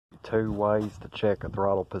two ways to check a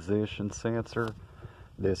throttle position sensor.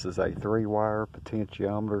 This is a 3-wire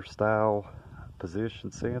potentiometer style position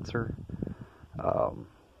sensor.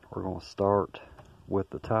 We're going to start with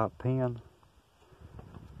the top pin.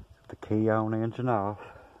 The key on, engine off.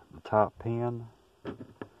 The top pin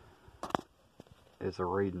is a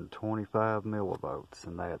reading 25 millivolts,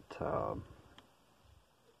 and that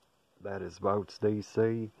is volts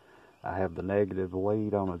DC. I have the negative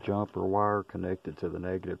lead on a jumper wire connected to the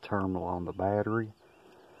negative terminal on the battery,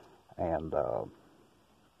 and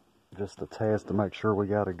just to test to make sure we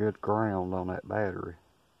got a good ground on that battery,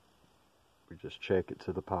 we just check it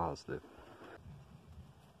to the positive.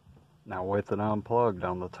 Now with it unplugged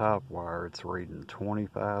on the top wire, it's reading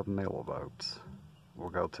 25 millivolts. We'll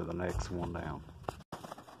go to the next one down.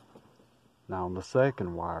 Now on the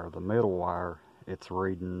second wire, the middle wire, it's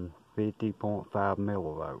reading 50.5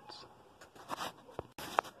 millivolts.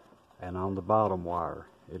 And on the bottom wire,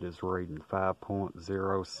 it is reading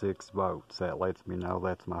 5.06 volts. That lets me know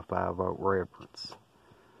that's my 5-volt reference.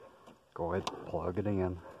 Go ahead and plug it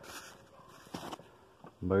in.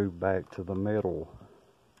 Move back to the middle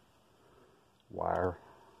wire.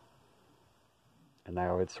 And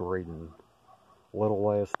now it's reading a little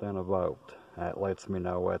less than a volt. That lets me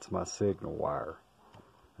know that's my signal wire.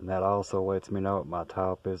 And that also lets me know that my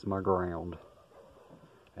top is my ground,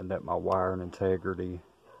 and that my wiring integrity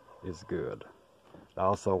is good. It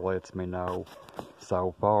also lets me know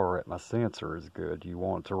so far that my sensor is good. You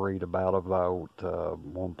want to read about a volt,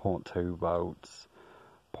 1.2 volts,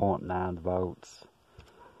 0.9 volts.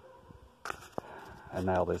 And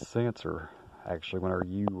now this sensor, actually whenever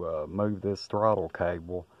you move this throttle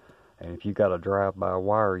cable, and if you got a drive-by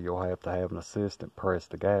wire, you'll have to have an assistant press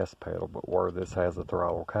the gas pedal. But where this has a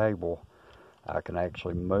throttle cable, I can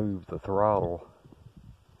actually move the throttle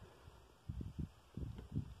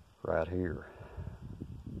right here.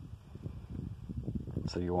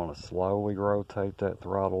 So you want to slowly rotate that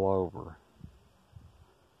throttle over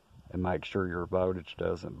and make sure your voltage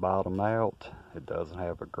doesn't bottom out. It doesn't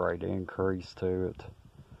have a great increase to it.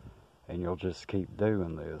 And you'll just keep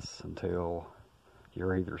doing this until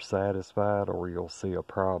you're either satisfied or you'll see a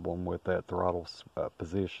problem with that throttle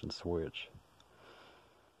position switch.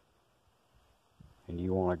 And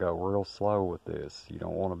you want to go real slow with this. You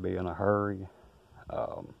don't want to be in a hurry.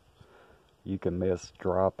 You can miss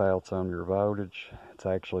dropouts on your voltage. It's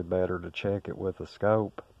actually better to check it with a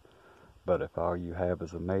scope. But if all you have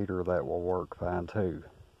is a meter, that will work fine too.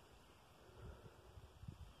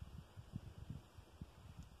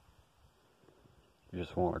 You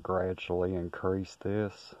just want to gradually increase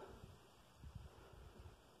this,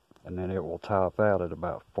 and then it will top out at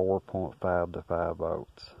about 4.5 to 5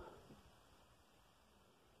 volts.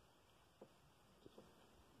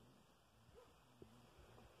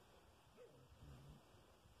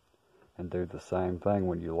 And do the same thing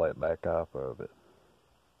when you let back off of it.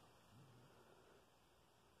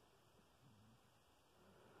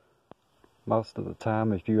 Most of the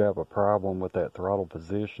time, if you have a problem with that throttle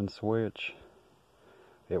position switch,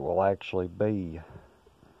 it will actually be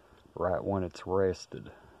right when it's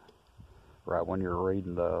rested. Right when you're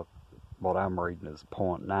reading what I'm reading is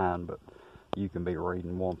 0.9, but you can be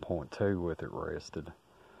reading 1.2 with it rested.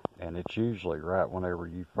 And it's usually right whenever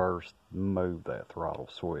you first move that throttle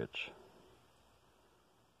switch.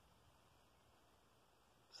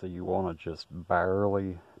 So you want to just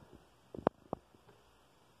barely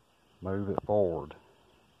move it forward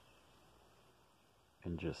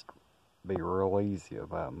and just be real easy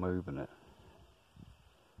about moving it.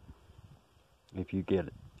 If you get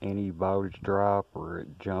any voltage drop or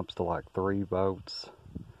it jumps to like 3 volts,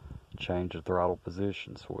 change the throttle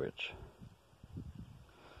position switch.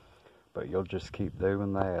 But you'll just keep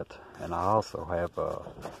doing that. And I also have a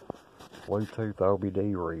Bluetooth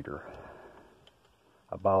OBD reader.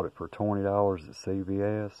 I bought it for $20 at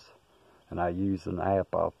CVS, and I use an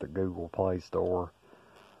app off the Google Play Store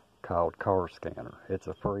called Car Scanner. It's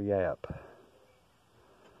a free app.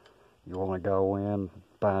 You want to go in,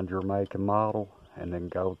 find your make and model, and then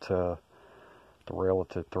go to the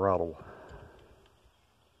relative throttle,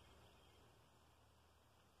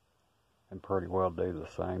 and pretty well do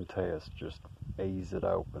the same test. Just ease it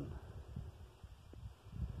open.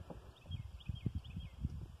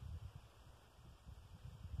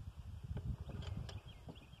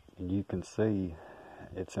 And you can see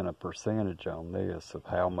it's in a percentage on this of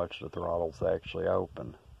how much the throttle's actually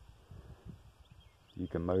open. You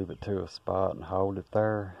can move it to a spot and hold it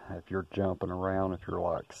there. If you're jumping around, if you're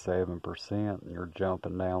like 7% and you're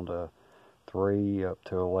jumping down to 3 up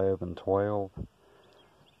to 11, 12,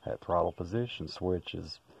 that throttle position switch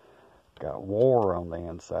has got wire on the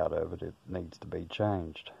inside of it. It needs to be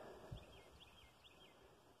changed.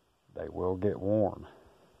 they will get worn.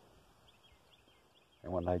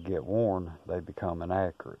 And when they get worn, they become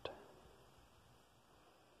inaccurate.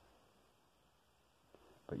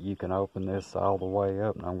 But you can open this all the way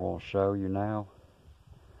up, and I'm going to show you now.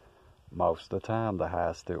 Most of the time, the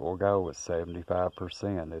highest it will go is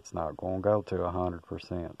 75%. It's not going to go to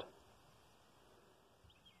 100%.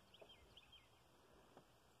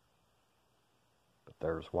 But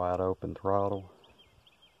there's wide open throttle,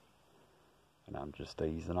 and I'm just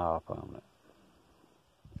easing off on it.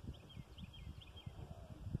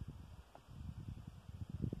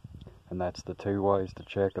 And that's the two ways to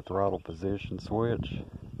check a throttle position switch.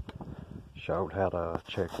 Showed how to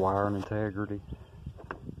check wiring integrity.